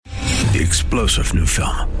The explosive new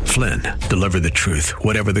film, Flynn, deliver the truth,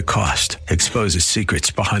 whatever the cost, exposes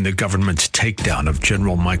secrets behind the government's takedown of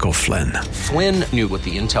General Michael Flynn. Flynn knew what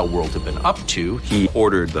the intel world had been up to. He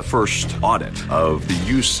ordered the first audit of the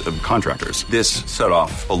use of contractors. This set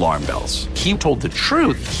off alarm bells. He told the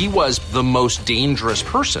truth. He was the most dangerous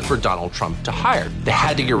person for Donald Trump to hire. They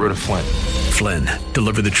had to get rid of Flynn. Flynn,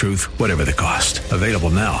 deliver the truth, whatever the cost. Available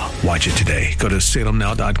now. Watch it today. Go to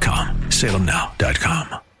salemnow.com.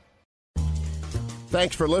 salemnow.com.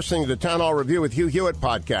 Thanks for listening to the Town Hall Review with Hugh Hewitt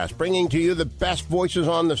podcast, bringing to you the best voices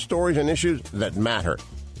on the stories and issues that matter.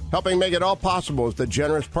 Helping make it all possible is the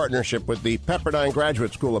generous partnership with the Pepperdine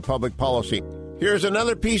Graduate School of Public Policy. Here's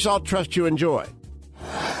another piece I'll trust you enjoy.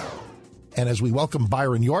 And as we welcome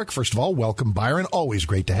Byron York, first of all, welcome, Byron. Always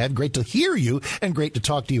great to have, great to hear you, and great to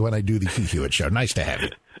talk to you when I do the Hugh Hewitt Show. Nice to have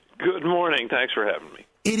you. Good morning. Thanks for having me.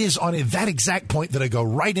 It is on that exact point that I go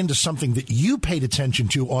right into something that you paid attention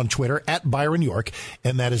to on Twitter, at Byron York,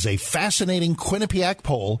 and that is a fascinating Quinnipiac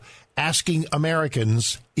poll asking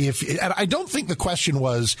Americans if, and I don't think the question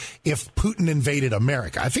was if Putin invaded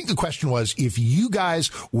America. I think the question was, if you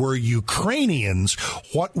guys were Ukrainians,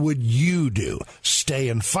 what would you do? Stay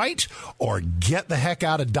and fight or get the heck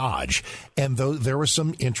out of Dodge? And there was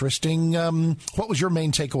some interesting, what was your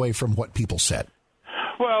main takeaway from what people said?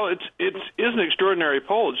 Well, it is an extraordinary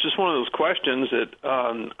poll. It's just one of those questions that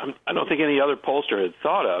I don't think any other pollster had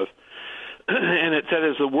thought of. And it said,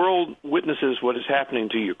 as the world witnesses what is happening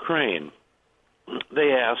to Ukraine,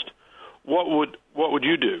 they asked, what would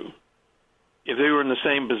you do if they were in the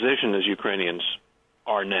same position as Ukrainians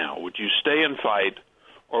are now? Would you stay and fight,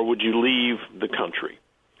 or would you leave the country?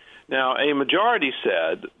 Now, a majority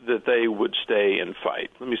said that they would stay and fight.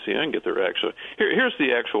 Let me see. I can get the actual. Here's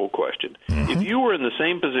the actual question. Mm-hmm. If you were in the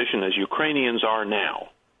same position as Ukrainians are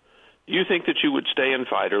now, do you think that you would stay and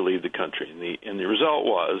fight or leave the country? And the result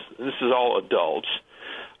was, and this is all adults,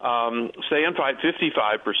 stay and fight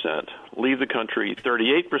 55%, leave the country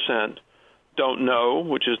 38%, don't know,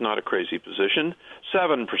 which is not a crazy position,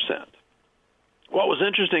 7%. What was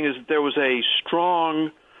interesting is that there was a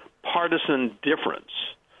strong partisan difference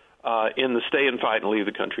in the stay and fight and leave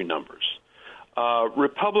the country numbers.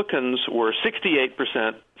 Republicans were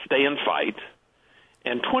 68% stay and fight,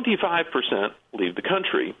 and 25% leave the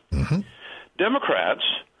country. Mm-hmm. Democrats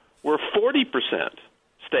were 40%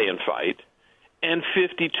 stay and fight, and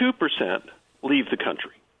 52% leave the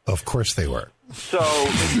country. Of course they were. So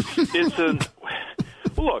it's a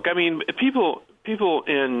look. I mean, people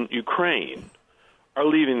in Ukraine are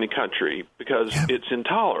leaving the country because it's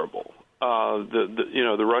intolerable.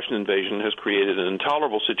 The Russian invasion has created an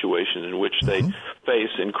intolerable situation in which they face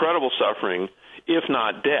incredible suffering, if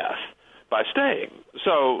not death, by staying.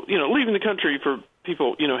 So, leaving the country for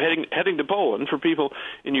people, heading to Poland for people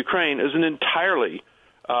in Ukraine is an entirely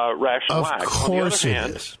rational act. Of course it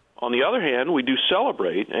is. On the other hand, we do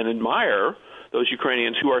celebrate and admire those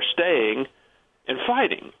Ukrainians who are staying and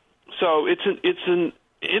fighting. So it's an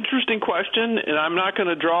interesting question, and I'm not going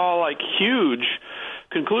to draw huge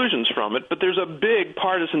conclusions from it, but there's a big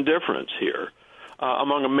partisan difference here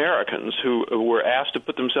among Americans who were asked to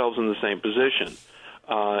put themselves in the same position.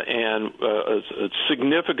 And a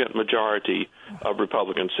significant majority of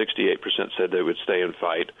Republicans, 68%, said they would stay and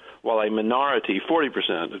fight, while a minority,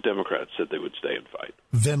 40% of Democrats, said they would stay and fight.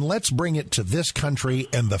 Then let's bring it to this country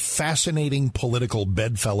and the fascinating political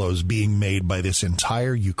bedfellows being made by this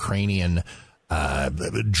entire Ukrainian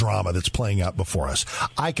drama that's playing out before us.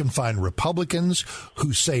 I can find Republicans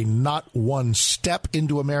who say not one step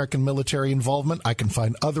into American military involvement. I can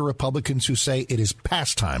find other Republicans who say it is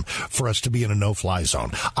past time for us to be in a no-fly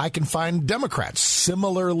zone. I can find Democrats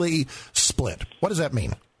similarly split. What does that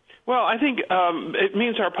mean? Well, I think it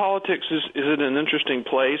means our politics is in an interesting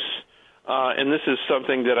place, and this is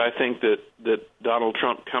something that I think that Donald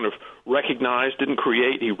Trump kind of recognized, didn't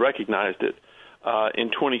create, he recognized it. In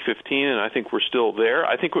 2015, and I think we're still there.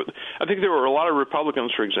 I think there were a lot of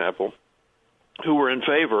Republicans, for example, who were in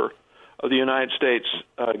favor of the United States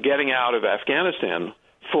getting out of Afghanistan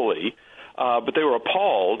fully, but they were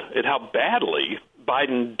appalled at how badly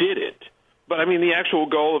Biden did it. But, I mean, the actual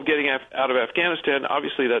goal of getting out of Afghanistan,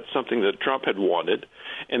 obviously that's something that Trump had wanted,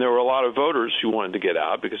 and there were a lot of voters who wanted to get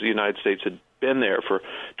out because the United States had been there for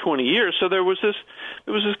 20 years. So there was this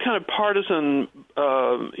kind of partisan,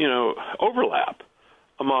 overlap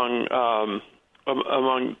among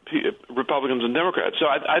Republicans and Democrats. So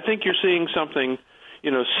I think you're seeing something,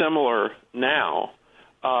 similar now.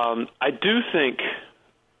 I do think,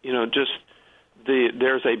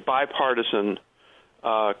 there's a bipartisan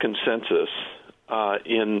consensus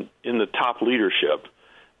in the top leadership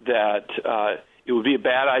that it would be a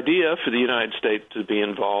bad idea for the United States to be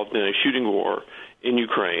involved in a shooting war in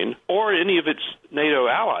Ukraine, or any of its NATO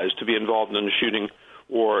allies to be involved in a shooting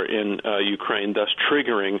war in Ukraine, thus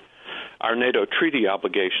triggering our NATO treaty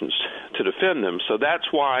obligations to defend them. So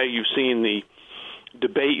that's why you've seen the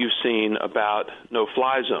debate you've seen about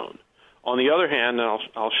no-fly zone. On the other hand, and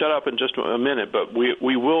I'll shut up in just a minute, but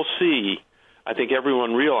we will see, I think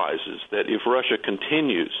everyone realizes that if Russia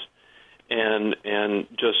continues and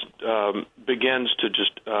just begins to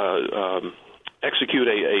just execute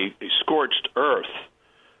a scorched earth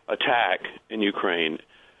attack in Ukraine,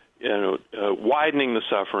 widening the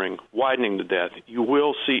suffering, widening the death, you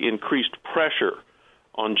will see increased pressure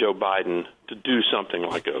on Joe Biden to do something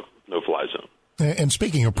like a no-fly zone. And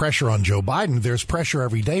speaking of pressure on Joe Biden, there's pressure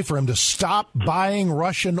every day for him to stop buying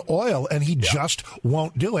Russian oil, and he just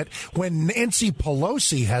won't do it. When Nancy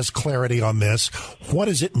Pelosi has clarity on this, what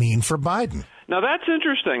does it mean for Biden? Now, that's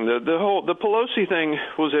interesting. The Pelosi thing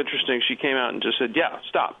was interesting. She came out and just said, yeah,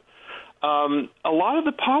 stop. A lot of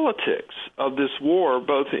the politics of this war,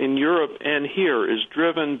 both in Europe and here, is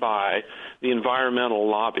driven by the environmental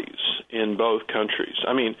lobbies in both countries.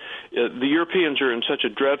 I mean, the Europeans are in such a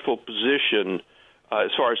dreadful position as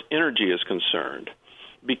far as energy is concerned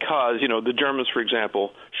because, the Germans, for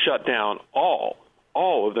example, shut down all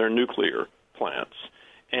of their nuclear plants.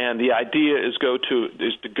 And the idea is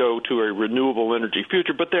to go to a renewable energy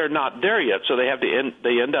future, but they're not there yet. So they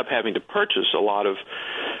end up having to purchase a lot of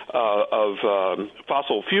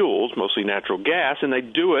fossil fuels, mostly natural gas, and they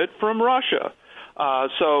do it from Russia.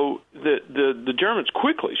 So the Germans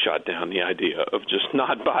quickly shot down the idea of just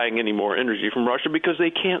not buying any more energy from Russia because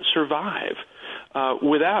they can't survive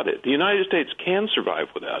without it. The United States can survive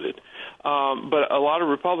without it. But a lot of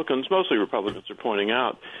Republicans, mostly Republicans, are pointing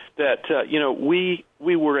out that,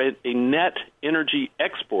 we were a net energy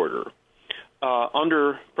exporter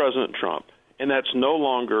under President Trump, and that's no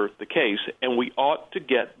longer the case, and we ought to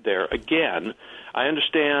get there again. I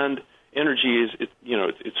understand energy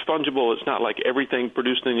it's fungible. It's not like everything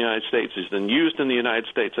produced in the United States is then used in the United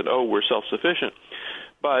States and, we're self-sufficient.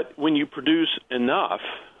 But when you produce enough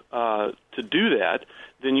to do that,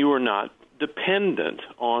 then you are not dependent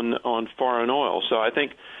on foreign oil. So I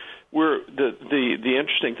think the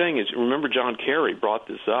interesting thing is, remember John Kerry brought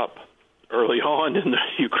this up early on in the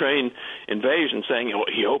Ukraine invasion, saying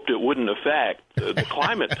he hoped it wouldn't affect the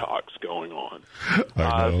climate talks going on.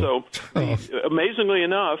 Amazingly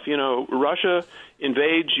enough, Russia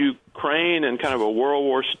invades Ukraine in kind of a World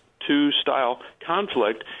War II style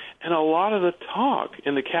conflict, and a lot of the talk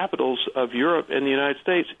in the capitals of Europe and the United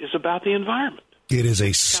States is about the environment. It is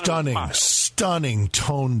a stunning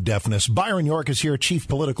tone deafness. Byron York is here, chief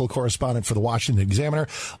political correspondent for the Washington Examiner.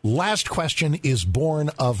 Last question is born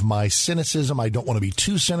of my cynicism. I don't want to be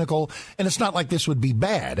too cynical, and it's not like this would be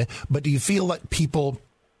bad, but do you feel like people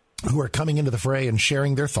who are coming into the fray and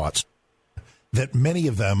sharing their thoughts, that many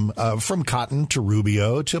of them, from Cotton to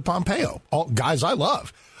Rubio to Pompeo, all guys I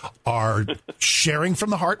love, are sharing from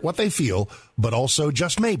the heart what they feel, but also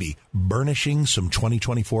just maybe burnishing some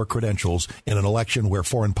 2024 credentials in an election where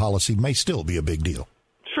foreign policy may still be a big deal?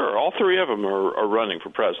 Sure. All three of them are running for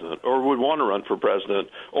president or would want to run for president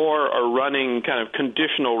or are running kind of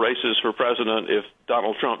conditional races for president if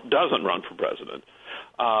Donald Trump doesn't run for president.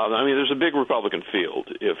 There's a big Republican field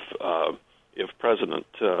if President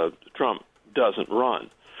Trump doesn't run.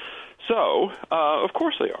 So, of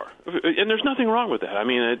course they are, and there's nothing wrong with that. I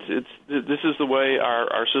mean, this is the way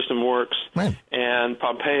our system works. Right. And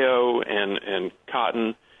Pompeo and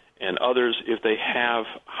Cotton and others, if they have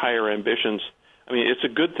higher ambitions, it's a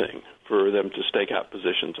good thing for them to stake out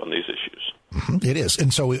positions on these issues. Mm-hmm. It is.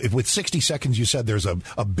 And so if with 60 seconds you said there's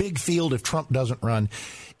a big field if Trump doesn't run.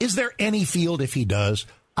 Is there any field if he does?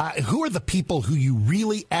 Who are the people who you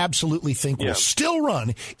really absolutely think will still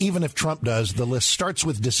run, even if Trump does? The list starts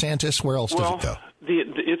with DeSantis. Where else does it go?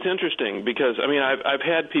 It's interesting because, I've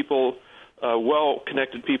had people,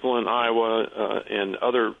 well-connected people in Iowa and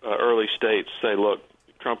other early states say, look,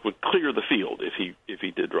 Trump would clear the field if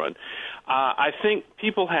he did run. I think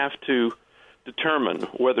people have to determine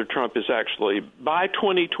whether Trump is actually, by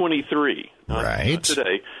 2023, not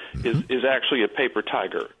today, is actually a paper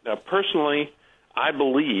tiger. Now, personally, I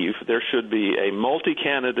believe there should be a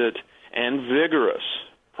multi-candidate and vigorous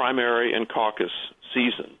primary and caucus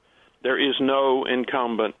season. There is no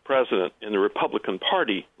incumbent president in the Republican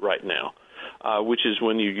Party right now, which is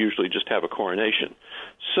when you usually just have a coronation.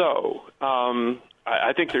 So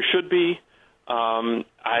I think there should be. I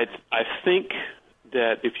think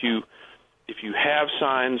that if you have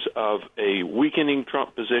signs of a weakening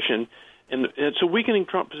Trump position, and it's a weakening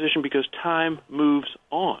Trump position because time moves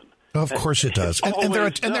on. Of course it does. And there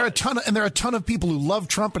are a ton of people who love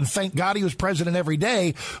Trump and thank God he was president every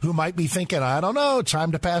day who might be thinking, I don't know,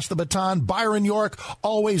 time to pass the baton. Byron York,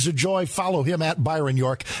 always a joy. Follow him at Byron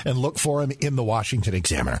York and look for him in the Washington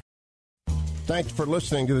Examiner. Thanks for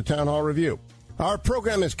listening to the Town Hall Review. Our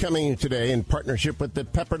program is coming today in partnership with the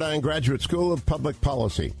Pepperdine Graduate School of Public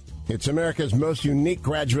Policy. It's America's most unique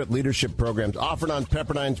graduate leadership programs offered on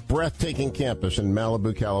Pepperdine's breathtaking campus in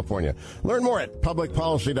Malibu, California. Learn more at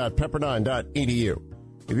publicpolicy.pepperdine.edu.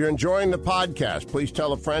 If you're enjoying the podcast, please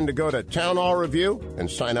tell a friend to go to Town Hall Review and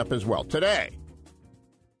sign up as well today.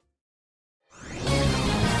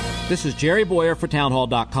 This is Jerry Boyer for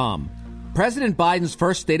townhall.com. President Biden's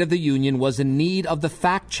first State of the Union was in need of the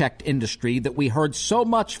fact-checked industry that we heard so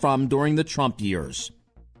much from during the Trump years.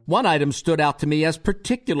 One item stood out to me as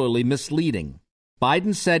particularly misleading.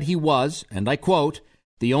 Biden said he was, and I quote,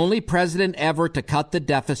 the only president ever to cut the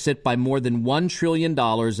deficit by more than $1 trillion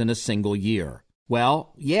in a single year.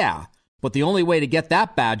 Well, yeah, but the only way to get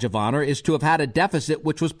that badge of honor is to have had a deficit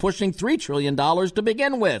which was pushing $3 trillion to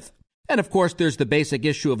begin with. And of course, there's the basic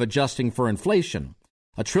issue of adjusting for inflation.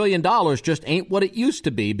 $1 trillion just ain't what it used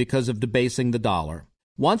to be because of debasing the dollar.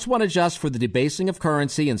 Once one adjusts for the debasing of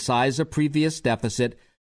currency and size of previous deficit,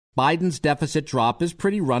 Biden's deficit drop is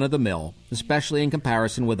pretty run-of-the-mill, especially in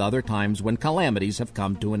comparison with other times when calamities have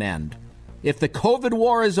come to an end. If the COVID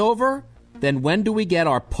war is over, then when do we get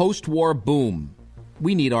our post-war boom?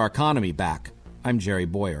 We need our economy back. I'm Jerry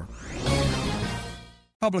Boyer.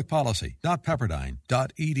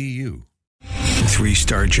 Publicpolicy.pepperdine.edu.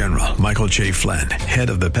 3-star General Michael J. Flynn, head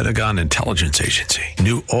of the Pentagon Intelligence Agency,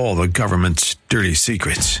 knew all the government's dirty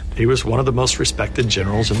secrets. He was one of the most respected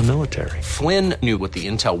generals in the military. Flynn knew what the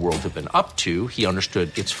intel world had been up to. He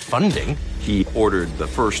understood its funding. He ordered the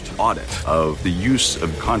first audit of the use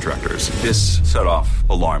of contractors. This set off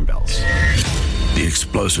alarm bells. The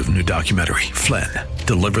explosive new documentary, Flynn,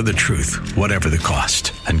 Deliver the Truth, Whatever the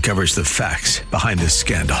Cost, uncovers the facts behind this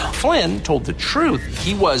scandal. Flynn told the truth.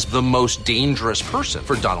 He was the most dangerous person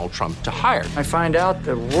for Donald Trump to hire. I find out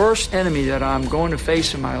the worst enemy that I'm going to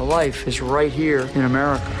face in my life is right here in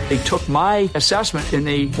America. They took my assessment and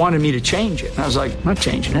they wanted me to change it. And I was like, I'm not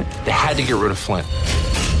changing it. They had to get rid of Flynn.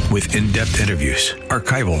 With in-depth interviews,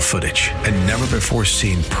 archival footage, and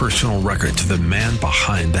never-before-seen personal records of the man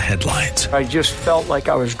behind the headlines. I just felt like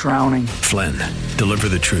I was drowning. Flynn, Deliver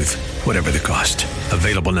the Truth, Whatever the Cost.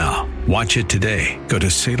 Available now. Watch it today. Go to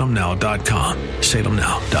salemnow.com.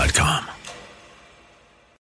 salemnow.com.